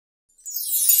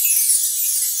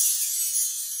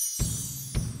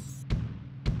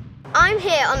I'm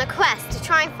here on a quest to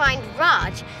try and find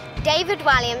Raj, David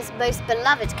Walliam's most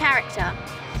beloved character.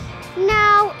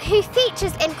 Now, who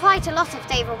features in quite a lot of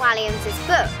David Walliam's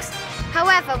books.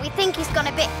 However, we think he's gone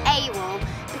a bit AWOL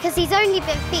because he's only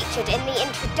been featured in the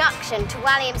introduction to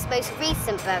Walliam's most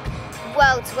recent book,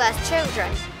 World's Worst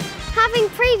Children. Having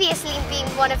previously been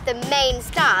one of the main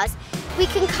stars, we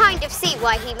can kind of see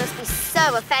why he must be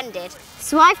so offended.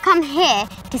 So I've come here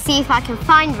to see if I can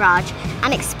find Raj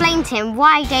and explain to him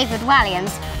why David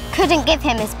Walliams couldn't give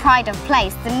him his pride of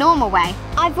place the normal way.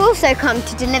 I've also come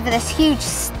to deliver this huge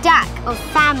stack of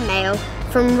fan mail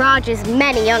from Raj's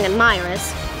many young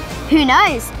admirers. Who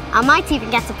knows, I might even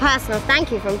get a personal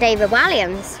thank you from David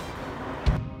Walliams.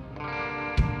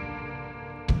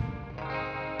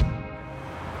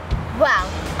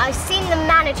 Well, I've seen the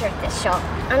manager of this shop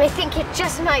and I think it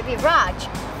just might be Raj.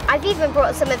 I've even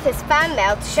brought some of his fan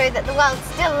mail to show that the world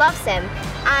still loves him.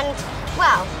 And,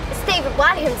 well, it's David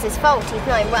Walliams' fault he's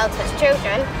not in World's Worst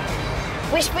Children.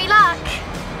 Wish me luck.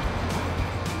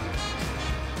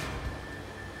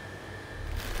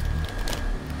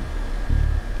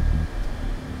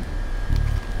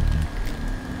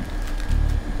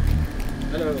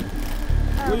 Hello.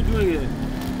 What are you doing here?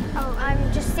 Oh,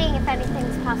 I'm just seeing if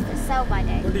anything's past the sell-by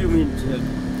date. What do you mean, sir?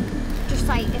 Just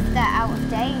like if they're out of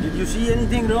date. Did you see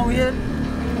anything wrong here?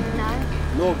 No.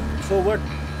 No. So what?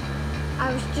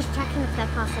 I was just checking if they're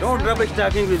past the Don't sell-by rubbish date.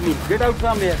 talking with me. Get out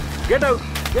from here. Get out.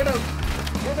 Get out.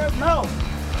 Get out now.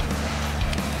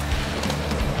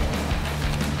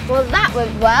 Well, that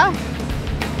went well.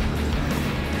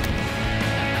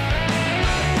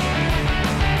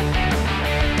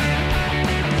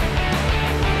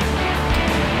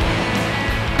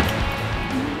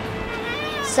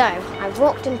 So, I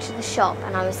walked into the shop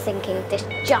and I was thinking this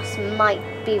just might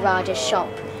be Raj's shop.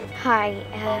 Hi.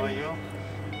 How are you?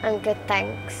 I'm good,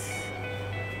 thanks.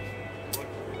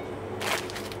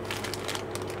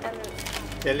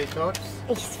 Jelly tots?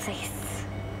 Yes, please.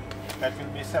 That will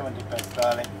be 70 pence,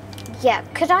 darling. Yeah,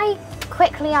 could I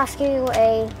quickly ask you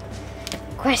a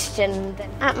question?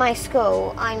 At my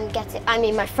school,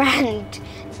 my friend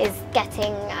is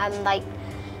getting like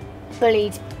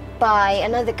bullied by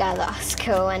another girl at our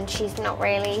school and she's not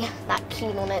really that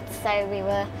keen on it, so we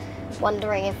were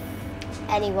wondering if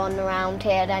anyone around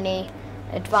here had any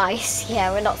advice.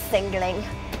 Yeah, we're not singling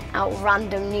out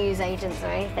random newsagents or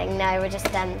anything, no, we're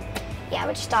just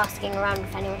asking around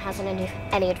if anyone has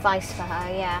any advice for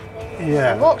her,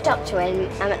 yeah. I walked up to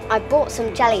him and I bought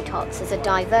some jelly tots as a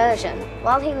diversion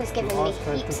while he was giving me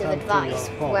heaps of advice,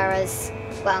 whereas,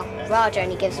 well, Raj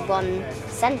only gives one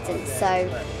sentence, so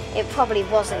it probably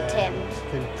wasn't him.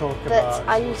 But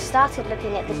I started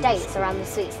looking at the dates around the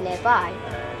sweets nearby.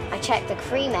 I checked the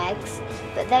cream eggs,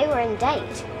 but they were in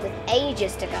date, with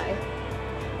ages to go.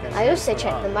 I also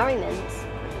checked the Murray mints,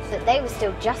 but they were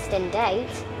still just in date.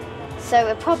 So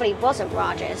it probably wasn't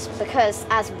Raj's, because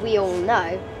as we all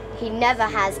know, he never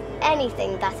has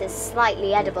anything that is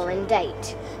slightly edible in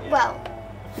date. Well,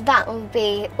 that will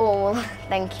be all,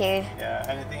 thank you. Yeah,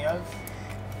 anything else?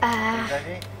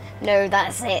 Ready? No,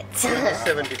 that's it.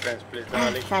 70 pence, please,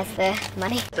 darling. That's the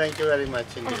money. Thank you very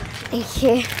much indeed. Thank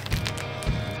you.